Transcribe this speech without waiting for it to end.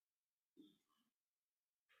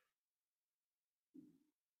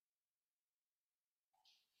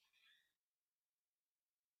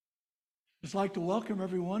Just like to welcome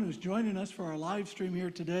everyone who's joining us for our live stream here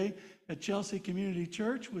today at Chelsea Community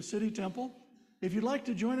Church with City Temple. If you'd like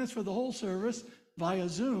to join us for the whole service via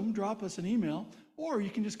Zoom, drop us an email, or you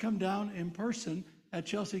can just come down in person at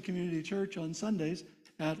Chelsea Community Church on Sundays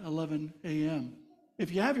at 11 a.m.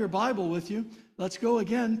 If you have your Bible with you, let's go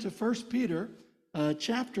again to 1 Peter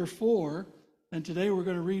chapter 4, and today we're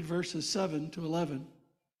going to read verses 7 to 11.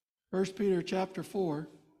 1 Peter chapter 4,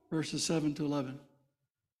 verses 7 to 11.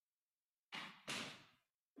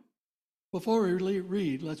 Before we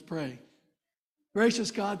read, let's pray.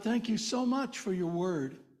 Gracious God, thank you so much for your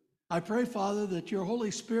word. I pray, Father, that your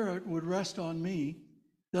Holy Spirit would rest on me,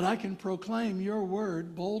 that I can proclaim your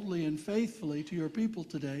word boldly and faithfully to your people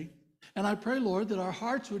today. And I pray, Lord, that our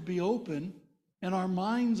hearts would be open and our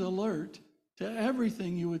minds alert to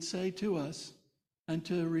everything you would say to us, and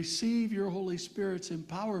to receive your Holy Spirit's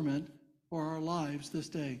empowerment for our lives this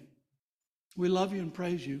day. We love you and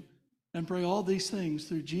praise you, and pray all these things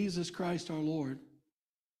through Jesus Christ our Lord.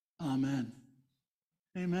 Amen.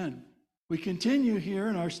 Amen. We continue here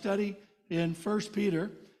in our study in 1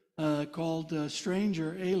 Peter called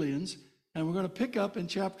Stranger Aliens, and we're going to pick up in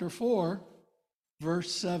chapter 4,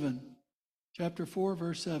 verse 7. Chapter 4,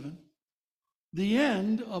 verse 7. The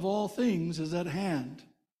end of all things is at hand.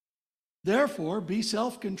 Therefore, be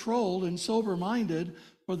self-controlled and sober-minded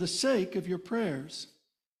for the sake of your prayers.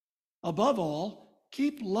 Above all,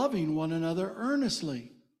 keep loving one another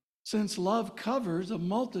earnestly, since love covers a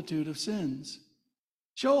multitude of sins.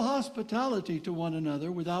 Show hospitality to one another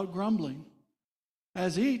without grumbling.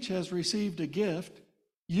 As each has received a gift,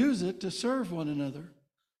 use it to serve one another,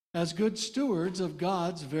 as good stewards of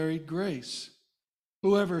God's varied grace.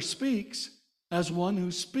 Whoever speaks, as one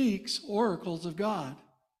who speaks oracles of God.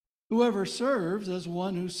 Whoever serves, as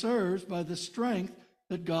one who serves by the strength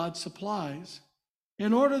that God supplies,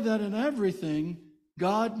 in order that in everything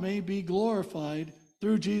God may be glorified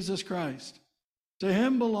through Jesus Christ. To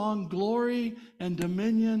him belong glory and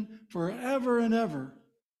dominion forever and ever.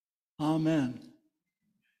 Amen.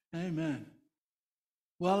 Amen.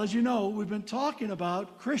 Well, as you know, we've been talking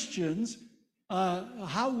about Christians,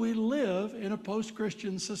 how we live in a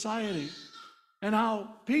post-Christian society, and how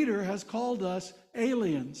Peter has called us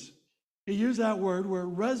aliens. He used that word, we're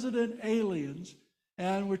resident aliens.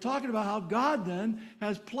 And we're talking about how God then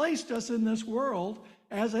has placed us in this world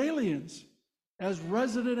as aliens, as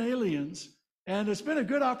resident aliens. And it's been a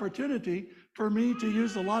good opportunity for me to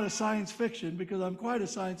use a lot of science fiction because I'm quite a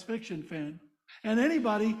science fiction fan. And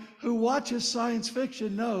anybody who watches science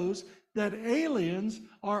fiction knows that aliens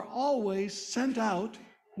are always sent out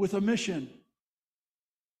with a mission.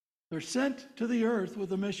 They're sent to the earth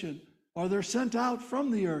with a mission, or they're sent out from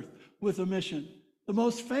the earth with a mission. The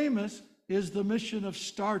most famous is the mission of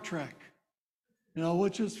Star Trek,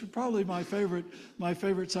 which is probably my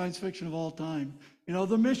favorite science fiction of all time.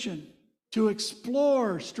 The mission to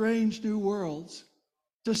explore strange new worlds,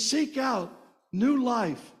 to seek out new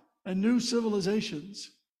life and new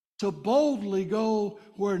civilizations, to boldly go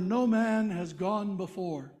where no man has gone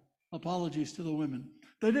before. Apologies to the women.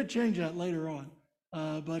 They did change that later on.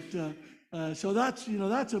 So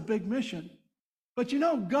that's a big mission. But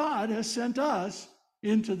God has sent us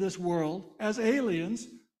into this world as aliens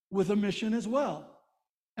with a mission as well.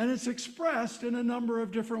 And it's expressed in a number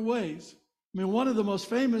of different ways. One of the most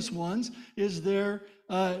famous ones is the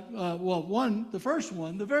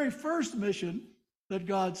very first mission that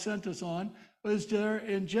God sent us on was there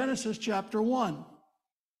in Genesis chapter 1.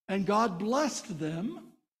 And God blessed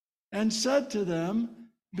them and said to them,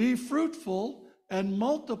 be fruitful and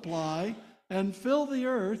multiply and fill the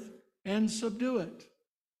earth and subdue it.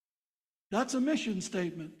 That's a mission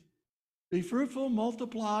statement. Be fruitful,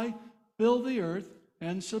 multiply, fill the earth,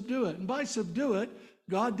 and subdue it. And by subdue it,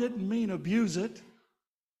 God didn't mean abuse it.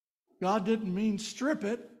 God didn't mean strip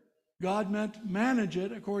it. God meant manage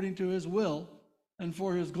it according to his will and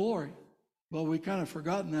for his glory. Well, we've kind of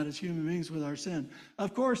forgotten that as human beings with our sin.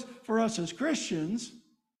 Of course, for us as Christians,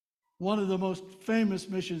 one of the most famous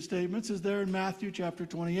mission statements is there in Matthew chapter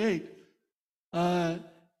 28.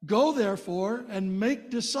 Go therefore and make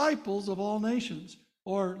disciples of all nations,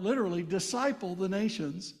 or literally disciple the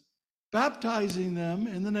nations, baptizing them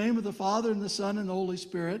in the name of the Father and the Son and the Holy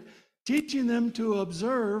Spirit, teaching them to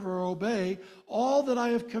observe or obey all that I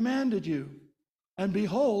have commanded you. And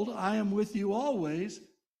behold, I am with you always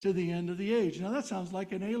to the end of the age. Now that sounds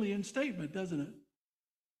like an alien statement, doesn't it?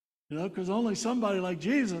 Because only somebody like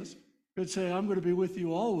Jesus could say, I'm going to be with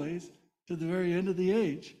you always to the very end of the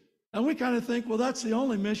age. And we kind of think, well, that's the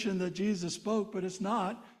only mission that Jesus spoke, but it's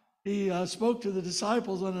not. He spoke to the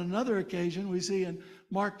disciples on another occasion. We see in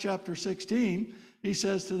Mark chapter 16, he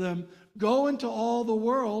says to them, "Go into all the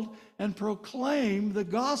world and proclaim the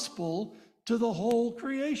gospel to the whole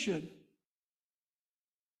creation."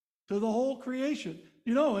 To the whole creation.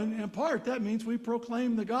 You know, in part, that means we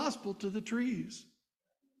proclaim the gospel to the trees.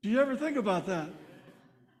 Do you ever think about that?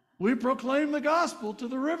 We proclaim the gospel to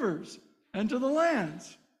the rivers and to the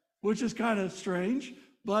lands, which is kind of strange,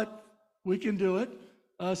 but we can do it.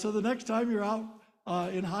 So the next time you're out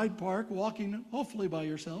in Hyde Park walking, hopefully by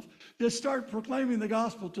yourself, just start proclaiming the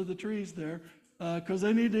gospel to the trees there, because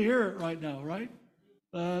they need to hear it right now, right?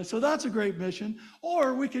 So that's a great mission.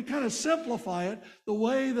 Or we could kind of simplify it the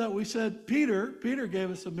way that we said Peter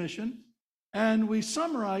gave us a mission. And we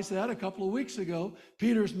summarized that a couple of weeks ago,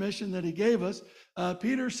 Peter's mission that he gave us.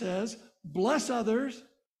 Peter says, bless others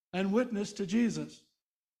and witness to Jesus.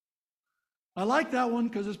 I like that one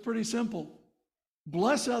because it's pretty simple.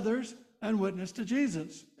 Bless others and witness to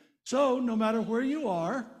Jesus. So no matter where you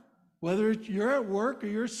are, whether you're at work or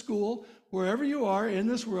you're at school, wherever you are in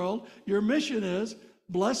this world, your mission is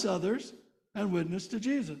bless others and witness to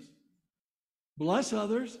Jesus. Bless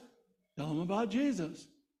others, tell them about Jesus.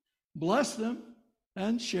 Bless them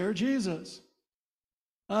and share Jesus.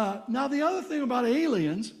 Now, the other thing about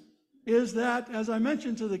aliens is that, as I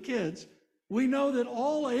mentioned to the kids, we know that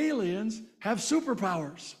all aliens have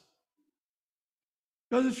superpowers.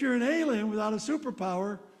 Because if you're an alien without a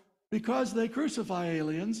superpower, because they crucify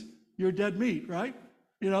aliens, you're dead meat, right?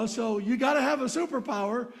 You know, so you got to have a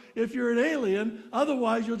superpower if you're an alien.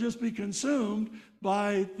 Otherwise, you'll just be consumed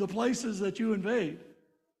by the places that you invade.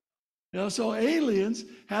 You know, so aliens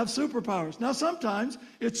have superpowers. Now, sometimes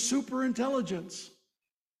it's super intelligence,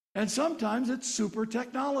 and sometimes it's super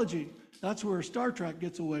technology. That's where Star Trek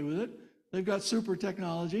gets away with it. They've got super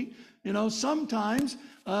technology. You know, sometimes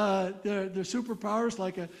they're superpowers,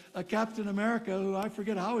 like a Captain America, who I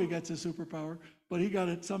forget how he gets his superpower, but he got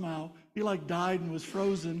it somehow. He like died and was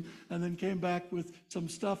frozen and then came back with some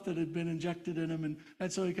stuff that had been injected in him,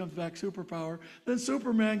 and so he comes back superpower. Then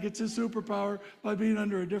Superman gets his superpower by being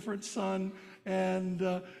under a different sun, and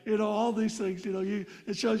you know, all these things. You know,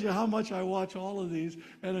 it shows you how much I watch all of these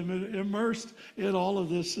and am immersed in all of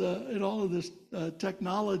this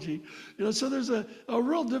technology. You know, so there's a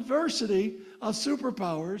real diversity of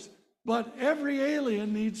superpowers, but every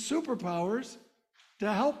alien needs superpowers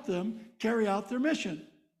to help them carry out their mission.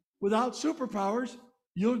 Without superpowers,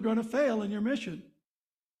 you're going to fail in your mission.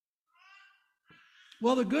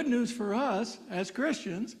 Well, the good news for us as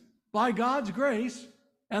Christians, by God's grace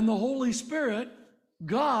and the Holy Spirit,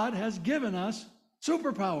 God has given us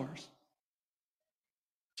superpowers.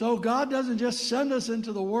 So God doesn't just send us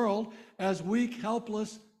into the world as weak,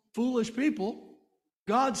 helpless, foolish people.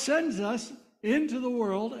 God sends us into the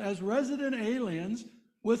world as resident aliens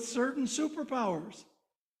with certain superpowers.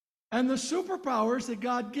 And the superpowers that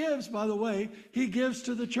God gives, by the way, he gives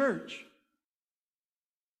to the church.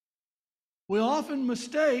 We often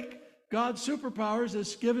mistake God's superpowers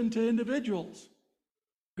as given to individuals.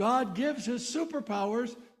 God gives his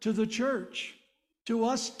superpowers to the church, to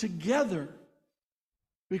us together,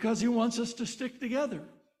 because he wants us to stick together.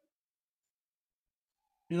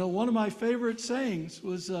 You know, one of my favorite sayings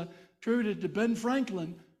was attributed to Ben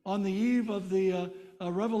Franklin on the eve of the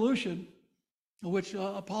Revolution, which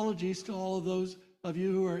apologies to all of those of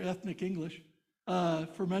you who are ethnic English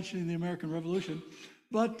for mentioning the American Revolution.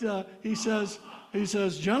 But he says,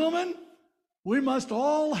 gentlemen, we must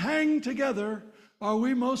all hang together, or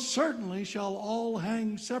we most certainly shall all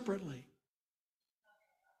hang separately.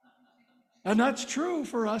 And that's true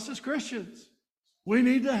for us as Christians. We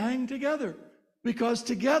need to hang together, because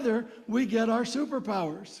together we get our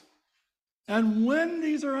superpowers. And when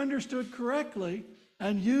these are understood correctly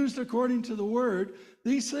and used according to the word,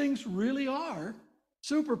 these things really are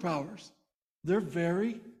superpowers. They're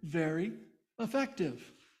very, very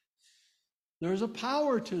effective. There's a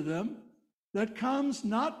power to them that comes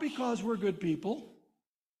not because we're good people.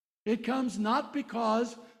 It comes not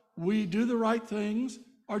because we do the right things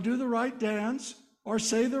or do the right dance or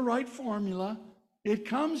say the right formula. It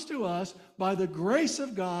comes to us by the grace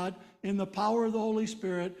of God in the power of the Holy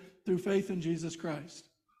Spirit through faith in Jesus Christ.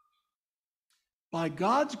 By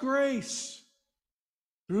God's grace,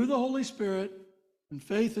 through the Holy Spirit and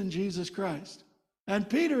faith in Jesus Christ. And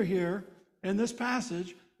Peter here in this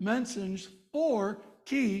passage mentions 4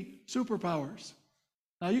 key superpowers.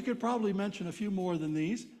 Now you could probably mention a few more than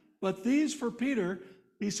these, but these for Peter,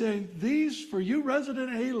 he's saying, these for you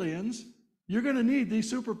resident aliens, you're going to need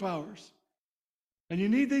these superpowers. And you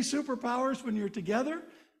need these superpowers when you're together,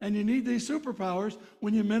 and you need these superpowers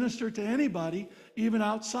when you minister to anybody, even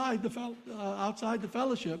outside the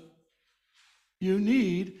fellowship. You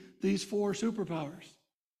need these 4 superpowers.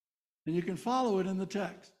 and you can follow it in the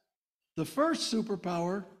text. The first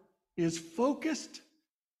superpower is focused,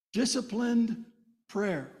 disciplined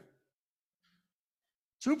prayer.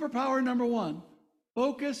 Superpower number one,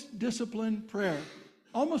 focused, disciplined prayer.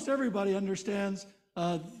 Almost everybody understands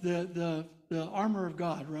the armor of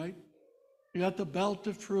God, right? You got the belt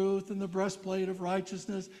of truth and the breastplate of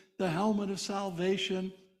righteousness, the helmet of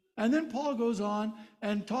salvation. And then Paul goes on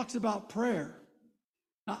and talks about prayer.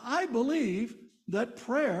 Now, I believe that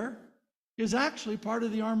prayer is actually part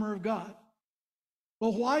of the armor of God.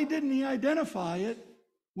 But why didn't he identify it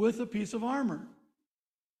with a piece of armor?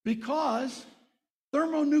 Because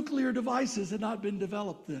thermonuclear devices had not been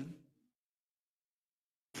developed then.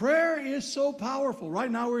 Prayer is so powerful. Right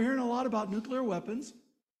now we're hearing a lot about nuclear weapons,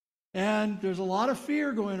 and there's a lot of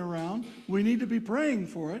fear going around. We need to be praying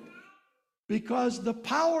for it because the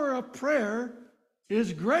power of prayer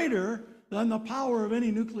is greater than the power of any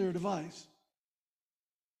nuclear device.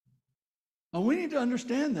 And we need to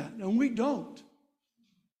understand that, and we don't.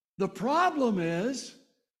 The problem is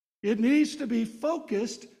it needs to be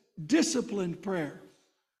focused, disciplined prayer.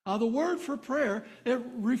 Now, the word for prayer, it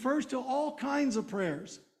refers to all kinds of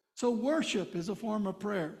prayers. So worship is a form of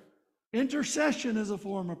prayer. Intercession is a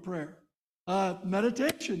form of prayer.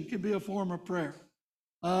 Meditation can be a form of prayer.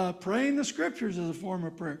 Praying the scriptures is a form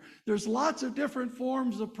of prayer. There's lots of different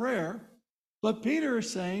forms of prayer, but Peter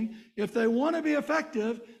is saying if they want to be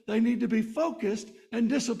effective, they need to be focused and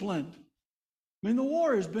disciplined. I mean, the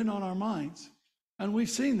war has been on our minds, and we've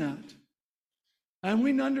seen that. And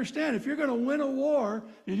we understand if you're going to win a war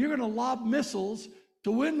and you're going to lob missiles,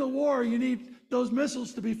 to win the war, you need those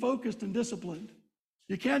missiles to be focused and disciplined.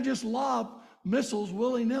 You can't just lob missiles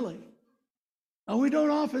willy-nilly. And we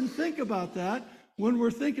don't often think about that when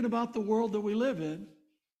we're thinking about the world that we live in.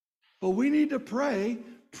 But we need to pray.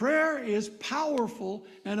 Prayer is powerful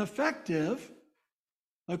and effective,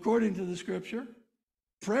 according to the scripture.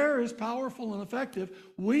 Prayer is powerful and effective.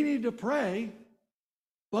 We need to pray.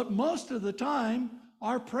 But most of the time,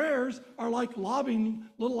 our prayers are like lobbing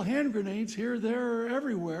little hand grenades here, there, or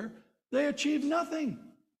everywhere. They achieve nothing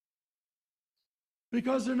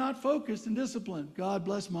because they're not focused and disciplined. God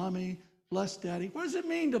bless mommy, bless daddy. What does it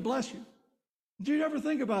mean to bless you? Did you ever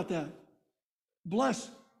think about that? Bless.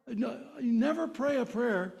 No, you never pray a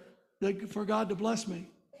prayer for God to bless me.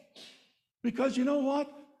 Because you know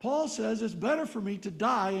what? Paul says it's better for me to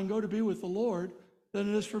die and go to be with the Lord than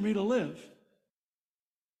it is for me to live.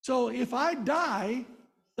 So if I die,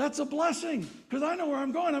 that's a blessing because I know where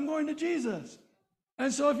I'm going. I'm going to Jesus.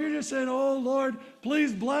 And so if you're just saying, oh, Lord,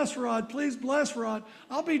 please bless Rod,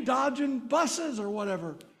 I'll be dodging buses or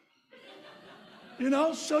whatever.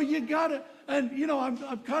 So you got to, and,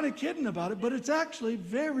 I'm kind of kidding about it, but it's actually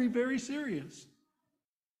very, very serious.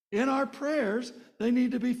 In our prayers, they need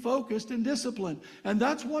to be focused and disciplined. And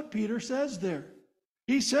that's what Peter says there.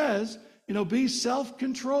 He says, be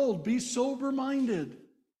self-controlled, be sober-minded.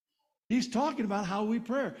 He's talking about how we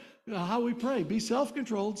pray. Be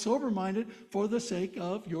self-controlled, sober-minded for the sake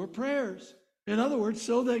of your prayers. In other words,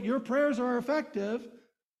 so that your prayers are effective,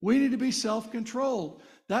 we need to be self-controlled.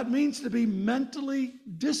 That means to be mentally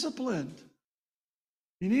disciplined.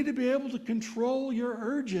 You need to be able to control your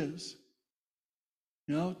urges,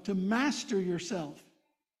 to master yourself.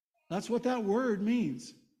 That's what that word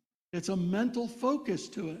means. It's a mental focus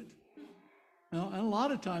to it. And a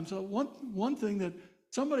lot of times, one thing that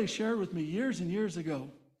somebody shared with me years and years ago,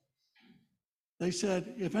 they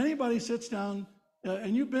said, if anybody sits down,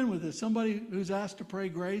 and you've been with this, somebody who's asked to pray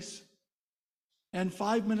grace, and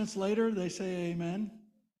 5 minutes later they say amen.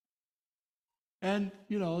 And,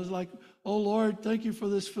 it's like, oh, Lord, thank you for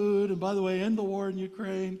this food. And by the way, end the war in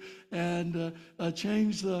Ukraine and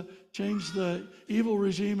change the evil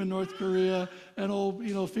regime in North Korea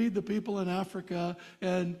and, feed the people in Africa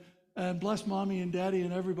and bless mommy and daddy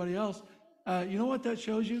and everybody else. You know what that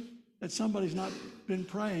shows you? That somebody's not been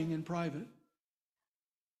praying in private.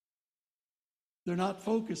 They're not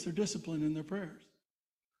focused, they're disciplined in their prayers.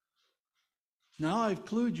 Now I've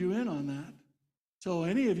clued you in on that. So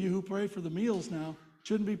any of you who pray for the meals now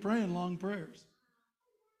shouldn't be praying long prayers.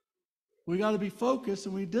 We got to be focused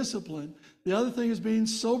and we discipline. The other thing is being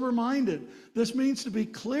sober-minded. This means to be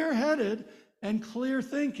clear-headed and clear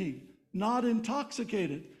thinking, not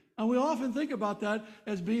intoxicated. And we often think about that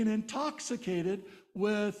as being intoxicated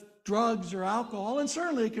with drugs or alcohol, and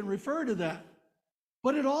certainly it can refer to that.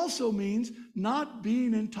 But it also means not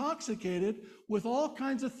being intoxicated with all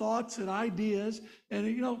kinds of thoughts and ideas.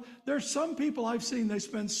 And, there's some people I've seen, they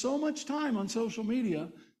spend so much time on social media,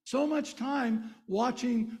 so much time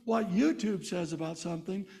watching what YouTube says about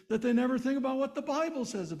something, that they never think about what the Bible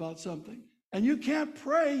says about something. And you can't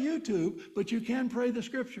pray YouTube, but you can pray the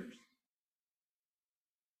scriptures.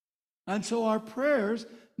 And so our prayers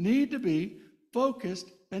need to be focused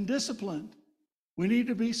and disciplined. We need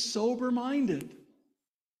to be sober-minded.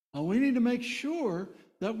 And we need to make sure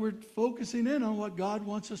that we're focusing in on what God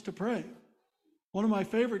wants us to pray. One of my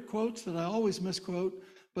favorite quotes that I always misquote,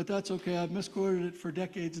 but that's okay. I've misquoted it for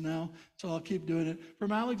decades now, so I'll keep doing it.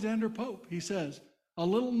 From Alexander Pope, he says, "A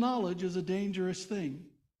little knowledge is a dangerous thing.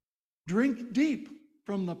 Drink deep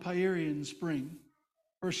from the Pierian spring,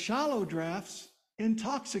 for shallow draughts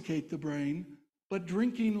intoxicate the brain, but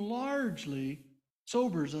drinking largely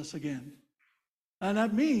sobers us again." And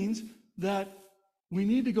that means that we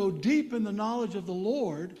need to go deep in the knowledge of the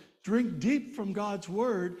Lord, drink deep from God's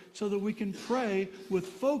word so that we can pray with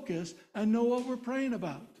focus and know what we're praying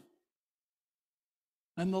about.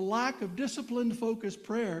 And the lack of disciplined, focused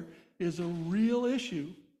prayer is a real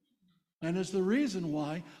issue, and is the reason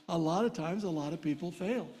why a lot of times a lot of people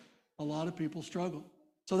fail. A lot of people struggle.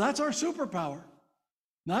 So that's our superpower.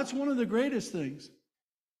 That's one of the greatest things.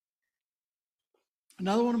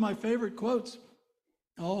 Another one of my favorite quotes.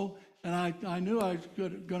 And I knew I was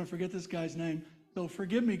going to forget this guy's name. So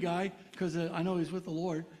forgive me, guy, because I know he's with the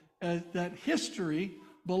Lord. That history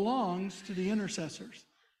belongs to the intercessors.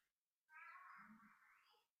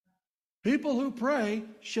 People who pray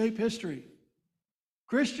shape history.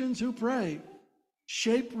 Christians who pray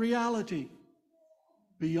shape reality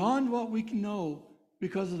beyond what we can know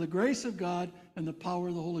because of the grace of God and the power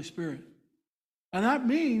of the Holy Spirit. And that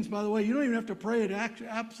means, by the way, you don't even have to pray it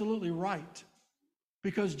absolutely right,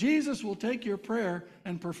 because Jesus will take your prayer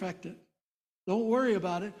and perfect it. Don't worry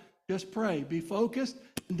about it. Just pray. Be focused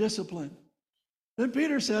and disciplined. Then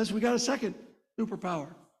Peter says we got a second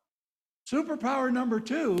superpower. Superpower number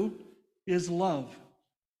 2 is love.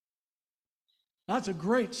 That's a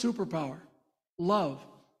great superpower, love.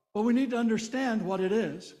 But we need to understand what it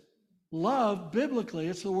is. Love, biblically,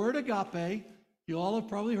 it's the word agape. You all have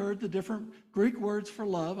probably heard the different Greek words for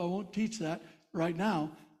love. I won't teach that right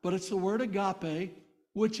now, but it's the word agape,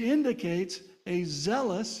 which indicates a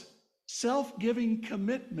zealous, self-giving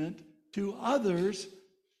commitment to others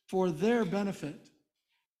for their benefit.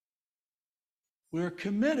 We're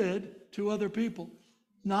committed to other people.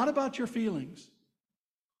 Not about your feelings.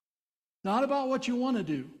 Not about what you want to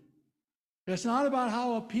do. It's not about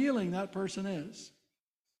how appealing that person is.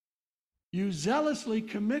 You zealously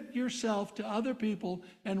commit yourself to other people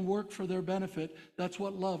and work for their benefit. That's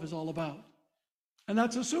what love is all about. And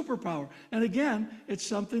that's a superpower. And again, it's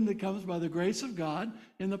something that comes by the grace of God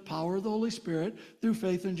in the power of the Holy Spirit through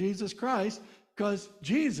faith in Jesus Christ, because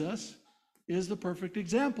Jesus is the perfect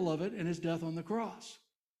example of it in his death on the cross.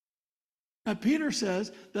 And Peter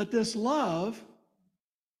says that this love,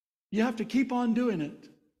 you have to keep on doing it.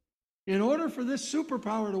 In order for this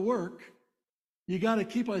superpower to work, you got to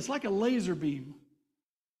keep on. It's like a laser beam.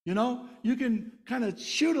 You know, you can kind of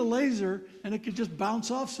shoot a laser and it could just bounce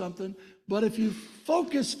off something. But if you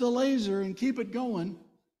focus the laser and keep it going,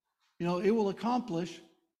 you know, it will accomplish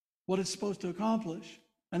what it's supposed to accomplish.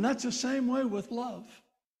 And that's the same way with love.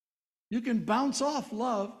 You can bounce off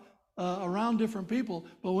love around different people,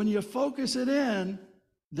 but when you focus it in,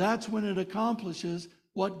 that's when it accomplishes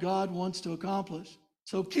what God wants to accomplish.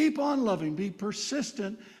 So keep on loving, be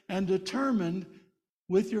persistent and determined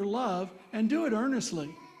with your love, and do it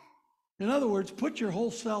earnestly. In other words, put your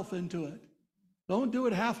whole self into it. Don't do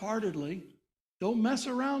it half-heartedly. Don't mess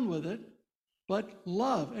around with it, but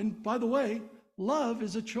love. And by the way, love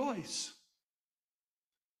is a choice.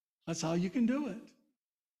 That's how you can do it.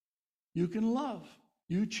 You can love.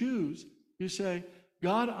 You choose. You say,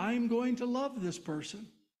 God, I'm going to love this person.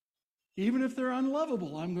 Even if they're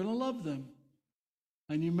unlovable, I'm going to love them.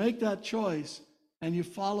 And you make that choice and you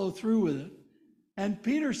follow through with it. And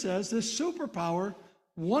Peter says this superpower,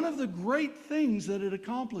 one of the great things that it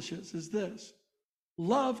accomplishes is this: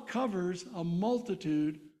 love covers a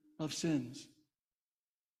multitude of sins.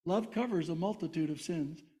 Love covers a multitude of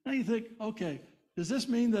sins. Now you think, okay, does this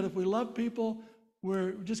mean that if we love people,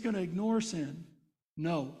 we're just going to ignore sin?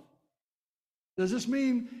 No. Does this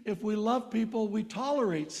mean if we love people, we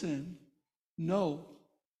tolerate sin? No.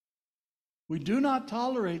 We do not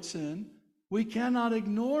tolerate sin. We cannot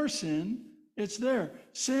ignore sin. It's there.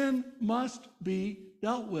 Sin must be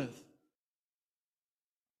dealt with.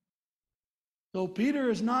 So Peter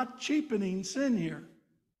is not cheapening sin here.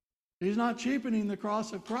 He's not cheapening the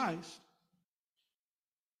cross of Christ.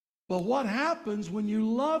 But what happens when you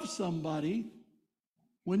love somebody,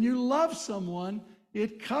 when you love someone,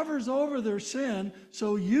 it covers over their sin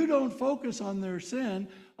so you don't focus on their sin,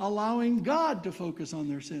 allowing God to focus on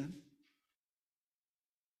their sin.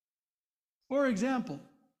 For example,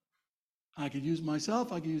 I could use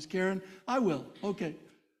myself, I could use Karen. I will. Okay,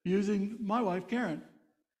 using my wife, Karen.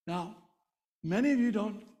 Now, many of you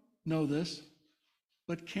don't know this,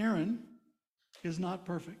 but Karen is not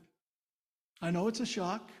perfect. I know it's a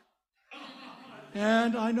shock.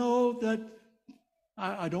 And I know that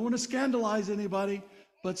I don't want to scandalize anybody,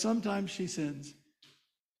 but sometimes she sins.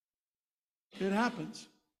 It happens.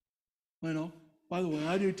 You know, by the way,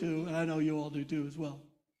 I do too, and I know you all do too as well.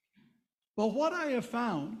 But what I have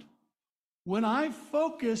found, when I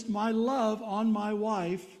focused my love on my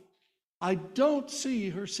wife, I don't see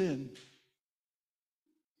her sin.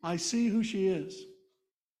 I see who she is.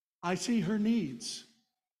 I see her needs.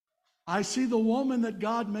 I see the woman that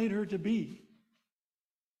God made her to be.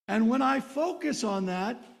 And when I focus on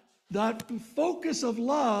that, that focus of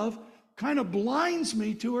love kind of blinds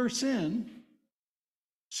me to her sin,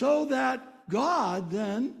 so that God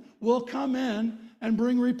then will come in and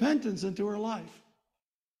bring repentance into her life.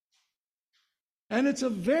 And it's a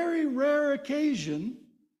very rare occasion,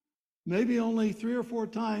 maybe only 3 or 4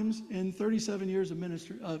 times in 37 years of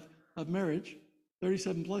ministry of marriage,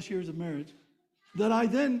 37 plus years of marriage, that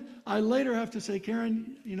I later have to say,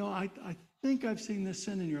 Karen, you know, I think I've seen this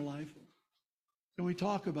sin in your life. Can we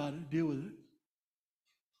talk about it, deal with it?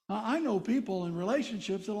 Now, I know people in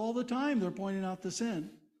relationships that all the time they're pointing out the sin.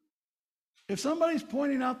 If somebody's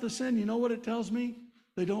pointing out the sin, you know what it tells me?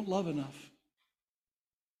 They don't love enough.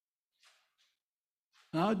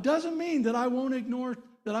 Now, it doesn't mean that I will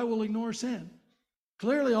ignore sin.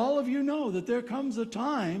 Clearly, all of you know that there comes a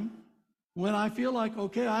time when I feel like,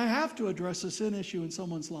 okay, I have to address a sin issue in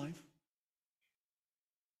someone's life.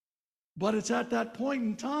 But it's at that point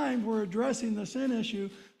in time where addressing the sin issue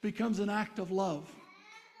becomes an act of love.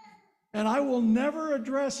 And I will never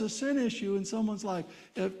address a sin issue in someone's life.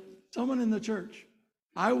 If someone in the church,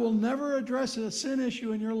 I will never address a sin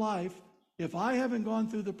issue in your life if I haven't gone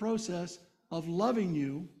through the process of loving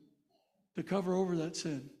you to cover over that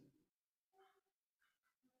sin.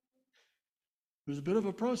 There's a bit of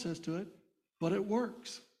a process to it, but it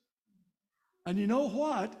works. And you know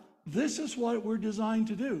what? This is what we're designed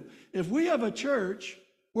to do. If we have a church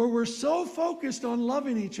where we're so focused on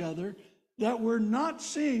loving each other that we're not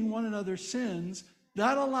seeing one another's sins,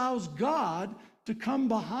 that allows God to come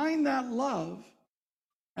behind that love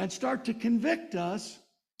and start to convict us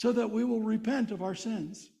so that we will repent of our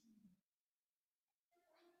sins.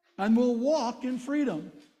 And we'll walk in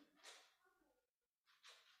freedom.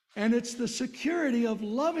 And it's the security of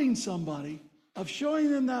loving somebody, of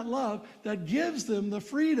showing them that love, that gives them the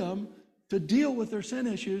freedom to deal with their sin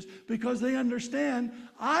issues, because they understand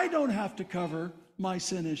I don't have to cover my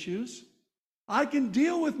sin issues. I can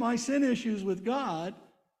deal with my sin issues with God,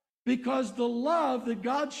 because the love that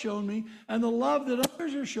God's shown me and the love that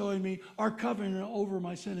others are showing me are covering over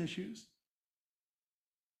my sin issues.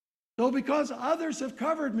 So because others have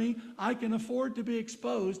covered me, I can afford to be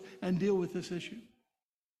exposed and deal with this issue.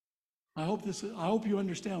 I hope you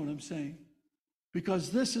understand what I'm saying,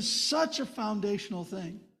 because this is such a foundational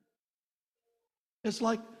thing. It's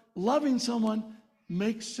like loving someone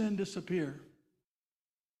makes sin disappear.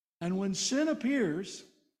 And when sin appears,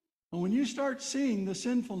 and when you start seeing the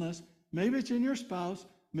sinfulness, maybe it's in your spouse,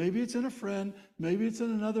 maybe it's in a friend, maybe it's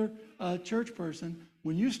in another church person,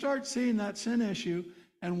 when you start seeing that sin issue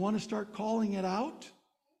and want to start calling it out,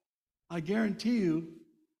 I guarantee you,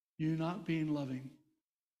 you're not being loving.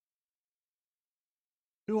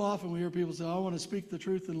 Too often we hear people say, I want to speak the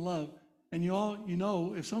truth in love. And you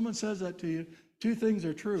know, if someone says that to you, 2 things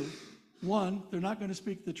are true. 1, they're not going to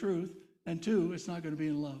speak the truth. And 2, it's not going to be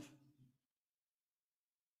in love.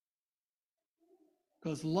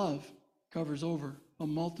 Because love covers over a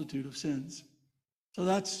multitude of sins. So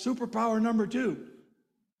that's superpower number 2.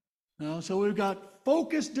 So we've got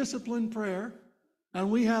focused, disciplined prayer, and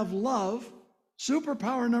we have love.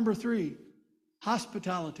 Superpower number 3,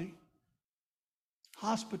 hospitality.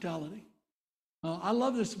 Hospitality. I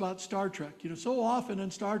love this about Star Trek. You know, so often in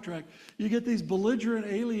Star Trek, you get these belligerent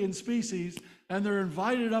alien species, and they're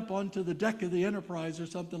invited up onto the deck of the Enterprise or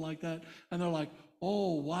something like that, and they're like,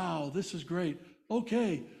 "Oh wow, this is great.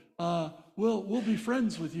 Okay, we'll be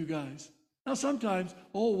friends with you guys." Now sometimes,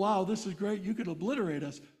 "Oh wow, this is great. You could obliterate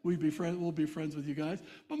us. We'll be friends with you guys."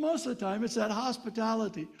 But most of the time, it's that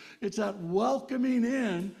hospitality. It's that welcoming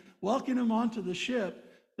them onto the ship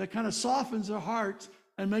that kind of softens their hearts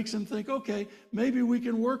and makes them think, okay, maybe we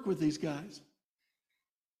can work with these guys.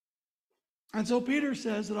 And so Peter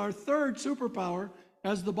says that our third superpower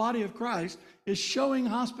as the body of Christ is showing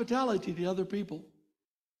hospitality to other people.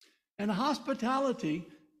 And hospitality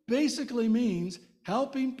basically means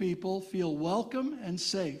helping people feel welcome and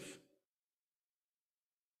safe,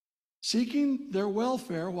 seeking their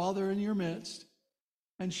welfare while they're in your midst,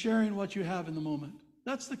 and sharing what you have in the moment.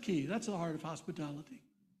 That's the key. That's the heart of hospitality.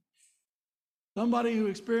 Somebody who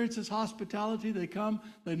experiences hospitality, they come,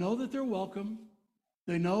 they know that they're welcome.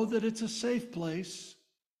 They know that it's a safe place.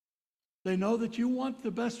 They know that you want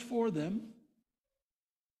the best for them.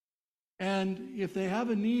 And if they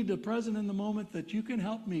have a need, a present in the moment that you can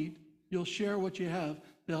help meet, you'll share what you have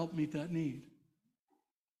to help meet that need.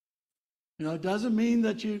 You know, it doesn't mean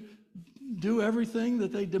that you do everything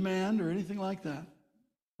that they demand or anything like that.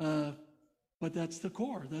 But that's the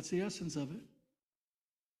core. That's the essence of it.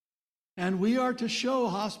 And we are to show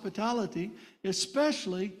hospitality,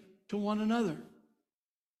 especially to one another.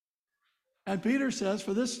 And Peter says,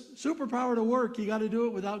 for this superpower to work, you got to do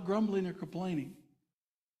it without grumbling or complaining.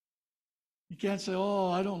 You can't say, oh,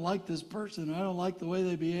 I don't like this person. I don't like the way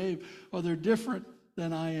they behave, or they're different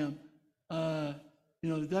than I am. That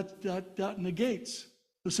negates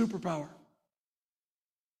the superpower.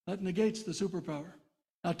 That negates the superpower.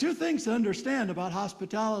 Now, two things to understand about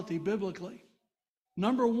hospitality biblically.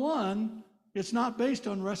 Number one, it's not based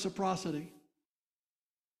on reciprocity.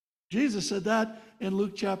 Jesus said that in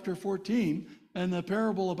Luke chapter 14, and the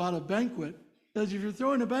parable about a banquet. Says if you're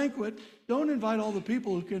throwing a banquet, don't invite all the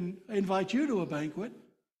people who can invite you to a banquet.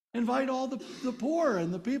 Invite all the poor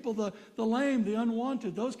and the people, the lame, the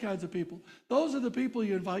unwanted, those kinds of people. Those are the people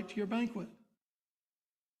you invite to your banquet.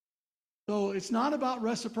 So it's not about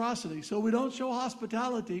reciprocity. So we don't show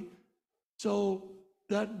hospitality so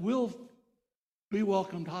that we'll be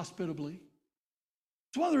welcomed hospitably.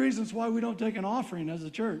 It's one of the reasons why we don't take an offering as a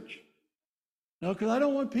church. No, because I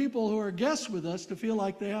don't want people who are guests with us to feel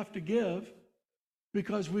like they have to give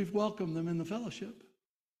because we've welcomed them in the fellowship.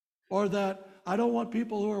 Or that I don't want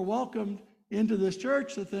people who are welcomed into this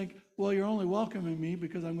church to think, well, you're only welcoming me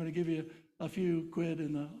because I'm going to give you a few quid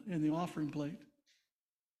in the offering plate.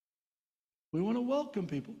 We want to welcome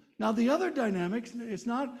people. Now, the other dynamics, it's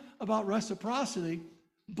not about reciprocity,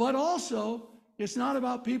 but also it's not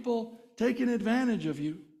about people taking advantage of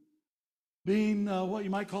you, being what you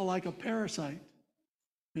might call like a parasite,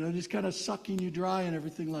 just kind of sucking you dry and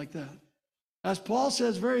everything like that. As Paul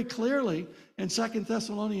says very clearly in 2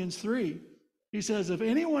 Thessalonians 3, he says, if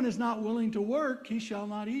anyone is not willing to work, he shall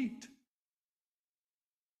not eat.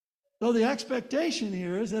 So the expectation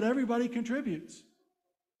here is that everybody contributes,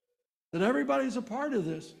 that everybody's a part of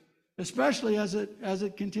this, especially as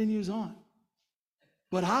it continues on.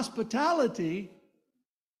 But hospitality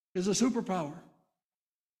is a superpower.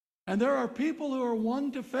 And there are people who are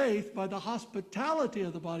won to faith by the hospitality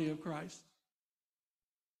of the body of Christ,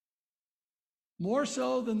 more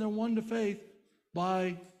so than they're won to faith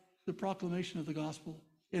by the proclamation of the gospel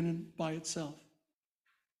in and by itself.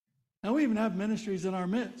 And we even have ministries in our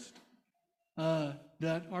midst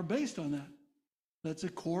that are based on that. That's a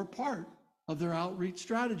core part of their outreach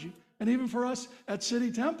strategy. And even for us at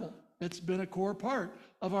City Temple, it's been a core part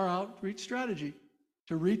of our outreach strategy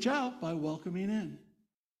to reach out by welcoming in.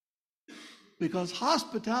 Because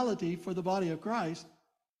hospitality for the body of Christ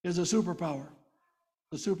is a superpower.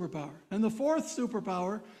 A superpower. And the fourth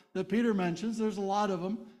superpower that Peter mentions, there's a lot of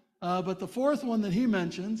them, but the fourth one that he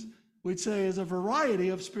mentions, we'd say, is a variety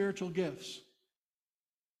of spiritual gifts.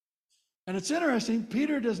 And it's interesting,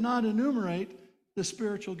 Peter does not enumerate the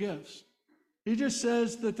spiritual gifts. He just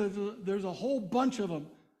says that there's a whole bunch of them.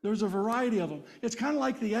 There's a variety of them. It's kind of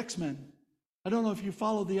like the X-Men. I don't know if you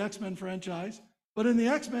follow the X-Men franchise, but in the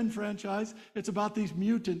X-Men franchise, it's about these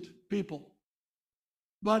mutant people.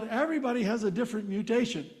 But everybody has a different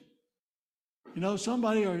mutation. Some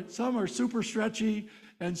are super stretchy,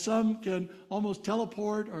 and some can almost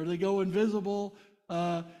teleport, or they go invisible.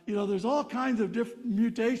 There's all kinds of different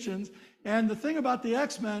mutations. And the thing about the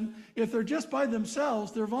X-Men, if they're just by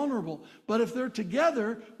themselves, they're vulnerable. But if they're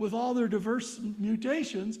together with all their diverse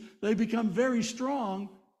mutations, they become very strong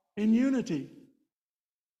in unity.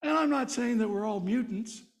 And I'm not saying that we're all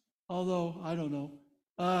mutants, although I don't know.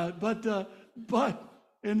 But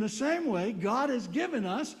in the same way, God has given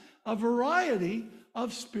us a variety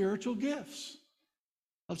of spiritual gifts.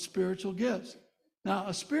 Now,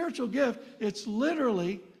 a spiritual gift, it's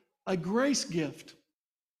literally a grace gift,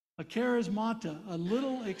 a charismata, a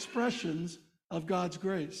little expressions of God's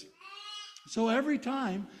grace. So every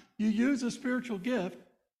time you use a spiritual gift,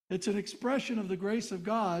 it's an expression of the grace of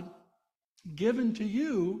God given to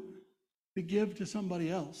you to give to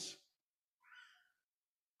somebody else.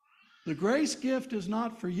 The grace gift is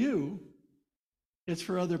not for you, it's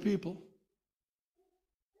for other people.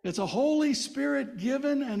 It's a Holy Spirit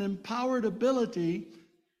given and empowered ability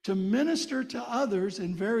to minister to others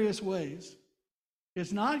in various ways.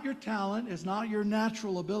 It's not your talent, it's not your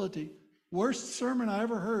natural ability. Worst sermon I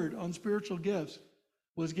ever heard on spiritual gifts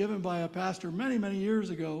was given by a pastor many, many years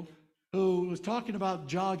ago who was talking about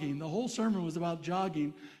jogging. The whole sermon was about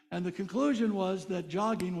jogging. And the conclusion was that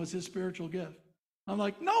jogging was his spiritual gift. I'm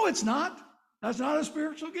like, no, it's not. That's not a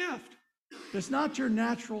spiritual gift. It's not your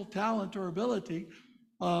natural talent or ability.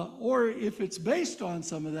 Or if it's based on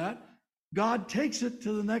some of that, God takes it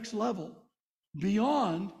to the next level,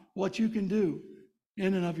 beyond what you can do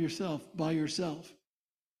in and of yourself, by yourself.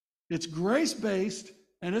 It's grace-based,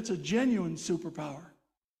 and it's a genuine superpower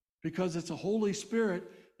because it's a Holy Spirit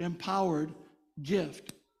empowered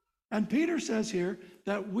gift. And Peter says here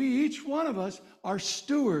that we, each one of us, are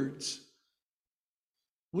stewards.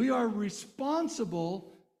 We are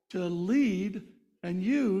responsible to lead and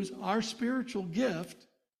use our spiritual gift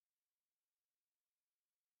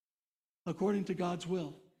according to God's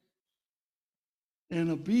will, in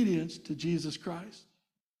obedience to Jesus Christ.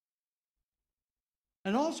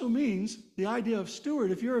 And also means the idea of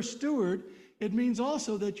steward. If you're a steward, it means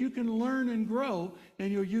also that you can learn and grow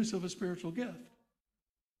in your use of a spiritual gift.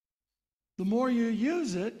 The more you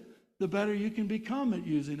use it, the better you can become at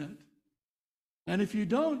using it. And if you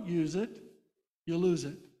don't use it, you lose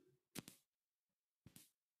it.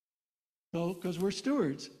 So, because we're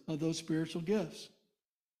stewards of those spiritual gifts.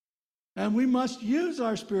 And we must use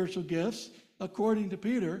our spiritual gifts, according to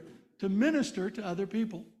Peter, to minister to other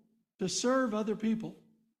people, to serve other people.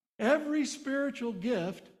 Every spiritual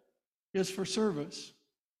gift is for service.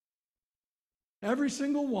 Every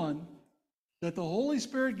single one that the Holy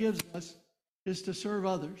Spirit gives us is to serve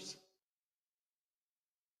others.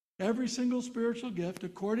 Every single spiritual gift,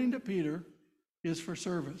 according to Peter, is for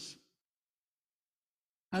service.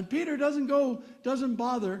 And Peter doesn't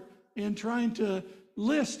bother in trying to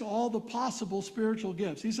list all the possible spiritual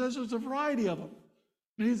gifts. He says there's a variety of them.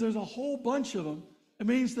 It means there's a whole bunch of them. It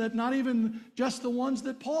means that not even just the ones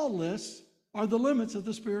that Paul lists are the limits of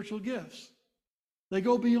the spiritual gifts. They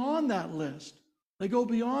go beyond that list. They go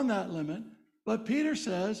beyond that limit. But Peter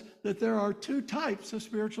says that there are two types of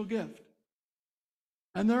spiritual gift.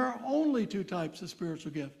 And there are only two types of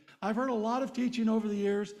spiritual gift. I've heard a lot of teaching over the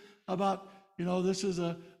years about, this is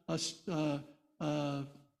a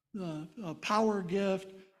power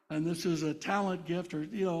gift, and this is a talent gift, or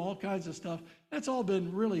all kinds of stuff. That's all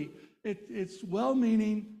been really, it's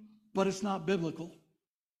well-meaning, but it's not biblical.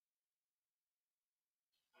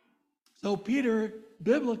 So Peter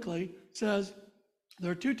biblically says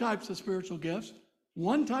there are two types of spiritual gifts.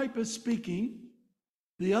 One type is speaking,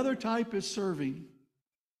 the other type is serving.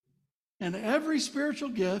 And every spiritual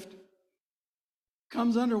gift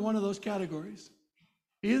comes under one of those categories.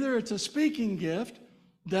 Either it's a speaking gift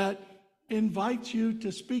that invites you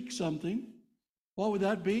to speak something. What would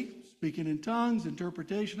that be? Speaking in tongues,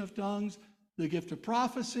 interpretation of tongues, the gift of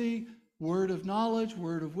prophecy, word of knowledge,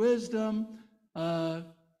 word of wisdom, and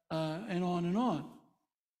on and on.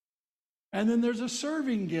 And then there's a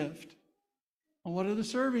serving gift. And what are the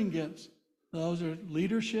serving gifts? Those are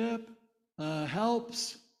leadership,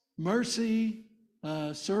 helps, mercy,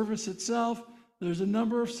 service itself. There's a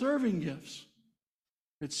number of serving gifts.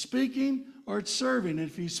 It's speaking or it's serving. And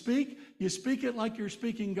if you speak it like you're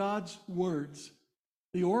speaking God's words,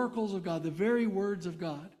 the oracles of God, the very words of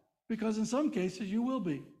God, because in some cases you will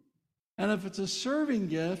be. And if it's a serving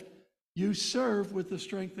gift, you serve with the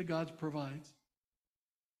strength that God provides.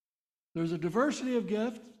 There's a diversity of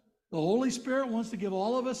gifts. The Holy Spirit wants to give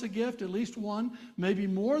all of us a gift, at least one, maybe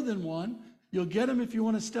more than one. You'll get them if you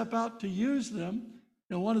want to step out to use them.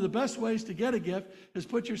 And one of the best ways to get a gift is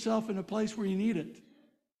put yourself in a place where you need it.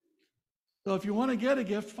 So if you want to get a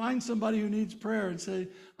gift, find somebody who needs prayer and say,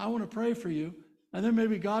 I want to pray for you. And then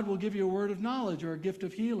maybe God will give you a word of knowledge or a gift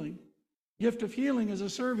of healing. Gift of healing is a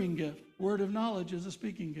serving gift. Word of knowledge is a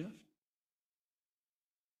speaking gift.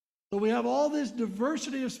 So we have all this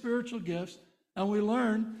diversity of spiritual gifts, and we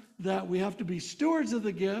learn that we have to be stewards of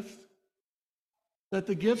the gift, that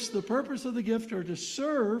the gifts, the purpose of the gift are to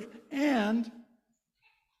serve and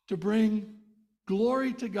to bring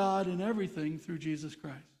glory to God in everything through Jesus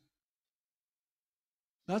Christ.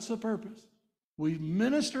 That's the purpose. We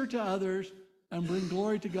minister to others and bring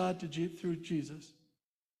glory to God through Jesus.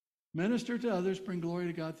 Minister to others, bring glory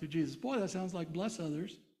to God through Jesus. Boy, that sounds like bless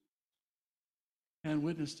others and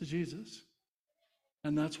witness to Jesus.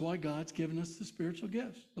 And that's why God's given us the spiritual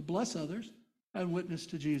gifts, to bless others and witness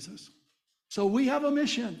to Jesus. So we have a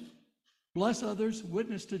mission, bless others,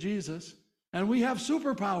 witness to Jesus, and we have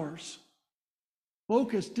superpowers,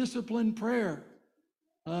 focus, discipline, prayer,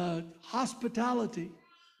 hospitality,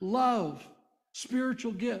 love,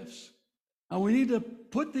 spiritual gifts. And we need to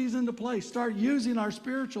put these into place, start using our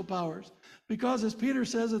spiritual powers, because as Peter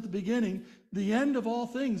says at the beginning, the end of all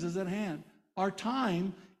things is at hand. Our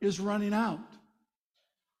time is running out.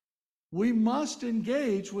 We must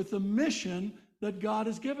engage with the mission that God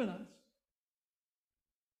has given us.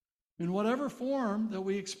 In whatever form that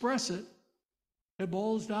we express it, it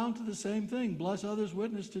boils down to the same thing. Bless others,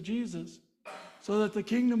 witness to Jesus, so that the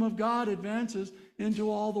kingdom of God advances into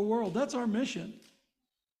all the world. That's our mission.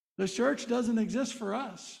 The church doesn't exist for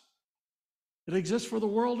us. It exists for the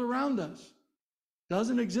world around us. It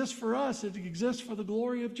doesn't exist for us. It exists for the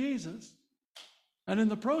glory of Jesus. And in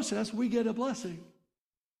the process, we get a blessing.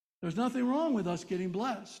 There's nothing wrong with us getting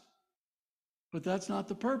blessed. But that's not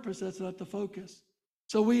the purpose. That's not the focus.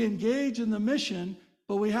 So we engage in the mission,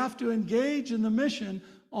 but we have to engage in the mission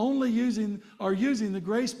only using the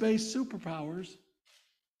grace-based superpowers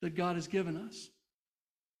that God has given us.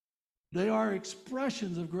 They are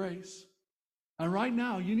expressions of grace. And right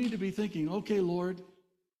now, you need to be thinking, okay, Lord,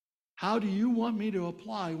 how do you want me to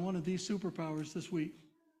apply one of these superpowers this week?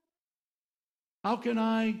 How can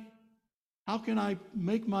I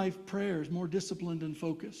make my prayers more disciplined and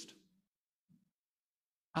focused?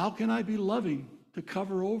 How can I be loving to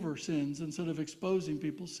cover over sins instead of exposing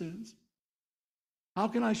people's sins? How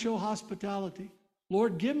can I show hospitality?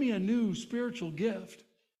 Lord, give me a new spiritual gift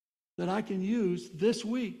that I can use this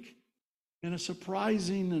week in a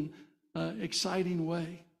surprising and exciting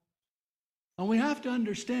way. And we have to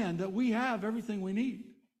understand that we have everything we need.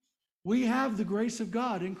 We have the grace of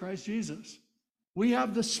God in Christ Jesus. We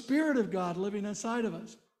have the Spirit of God living inside of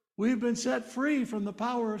us. We've been set free from the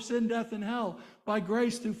power of sin, death, and hell by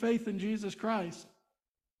grace through faith in Jesus Christ.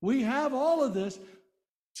 We have all of this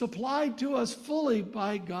supplied to us fully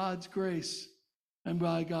by God's grace and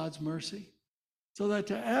by God's mercy, so that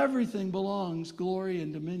to everything belongs glory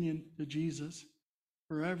and dominion to Jesus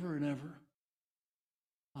forever and ever.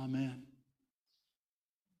 Amen.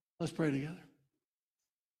 Let's pray together.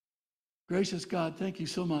 Gracious God, thank you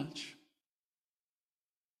so much.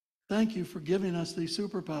 Thank you for giving us these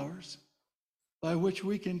superpowers by which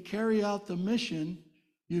we can carry out the mission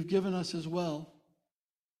you've given us as well,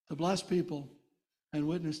 to bless people and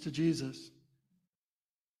witness to Jesus.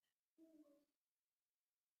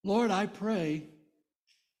 Lord, I pray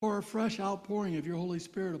for a fresh outpouring of your Holy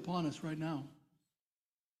Spirit upon us right now.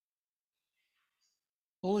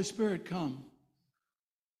 Holy Spirit, come.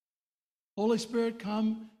 Holy Spirit,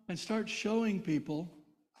 come and start showing people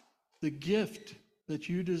the gift that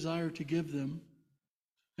you desire to give them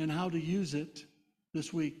and how to use it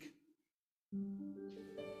this week.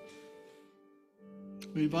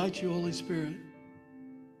 We invite you, Holy Spirit.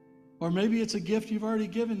 Or maybe it's a gift you've already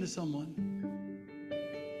given to someone.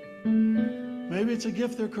 Maybe it's a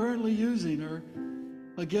gift they're currently using, or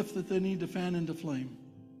a gift that they need to fan into flame.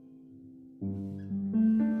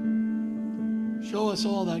 Show us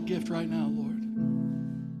all that gift right now,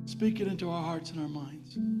 Lord. Speak it into our hearts and our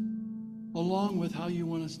minds, along with how you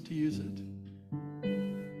want us to use it.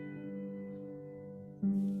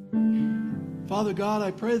 Father God,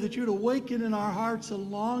 I pray that you'd awaken in our hearts a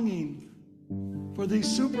longing for these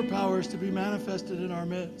superpowers to be manifested in our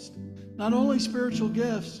midst. Not only spiritual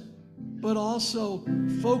gifts, but also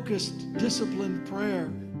focused, disciplined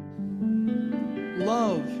prayer,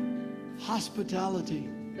 love, hospitality,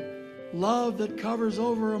 love that covers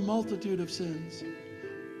over a multitude of sins,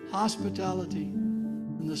 hospitality,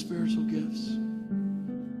 and the spiritual gifts.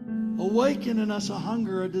 Awaken in us a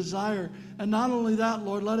hunger, a desire, and not only that,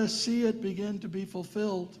 Lord, let us see it begin to be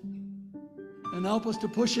fulfilled, and help us to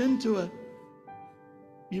push into it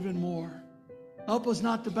even more. Help us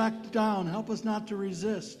not to back down, help us not to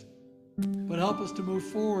resist, but help us to move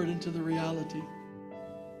forward into the reality.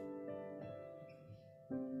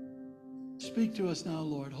 Speak to us now,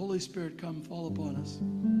 Lord. Holy Spirit, come, fall upon us.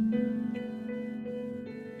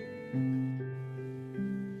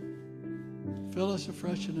 Fill us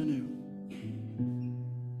afresh and anew.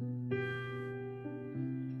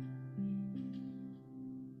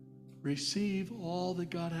 Receive all that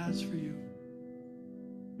God has for you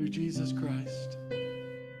through Jesus Christ.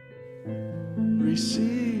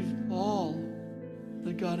 Receive all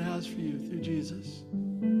that God has for you through Jesus.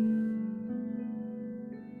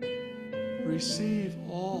 Receive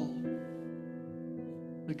all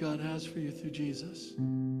that God has for you through Jesus.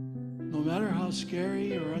 No matter how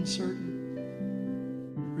scary or uncertain,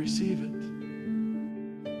 receive it.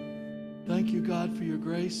 Thank you, God, for your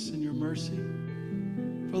grace and your mercy,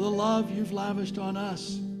 for the love you've lavished on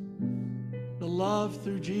us, the love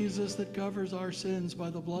through Jesus that covers our sins by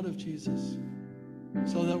the blood of Jesus,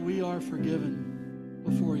 so that we are forgiven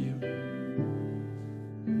before you.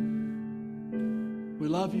 We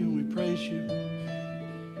love you and we praise you.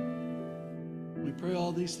 We pray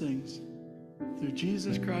all these things through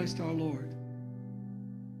Jesus Christ our Lord.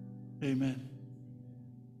 Amen.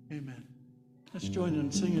 Amen. Let's join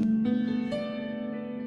in singing.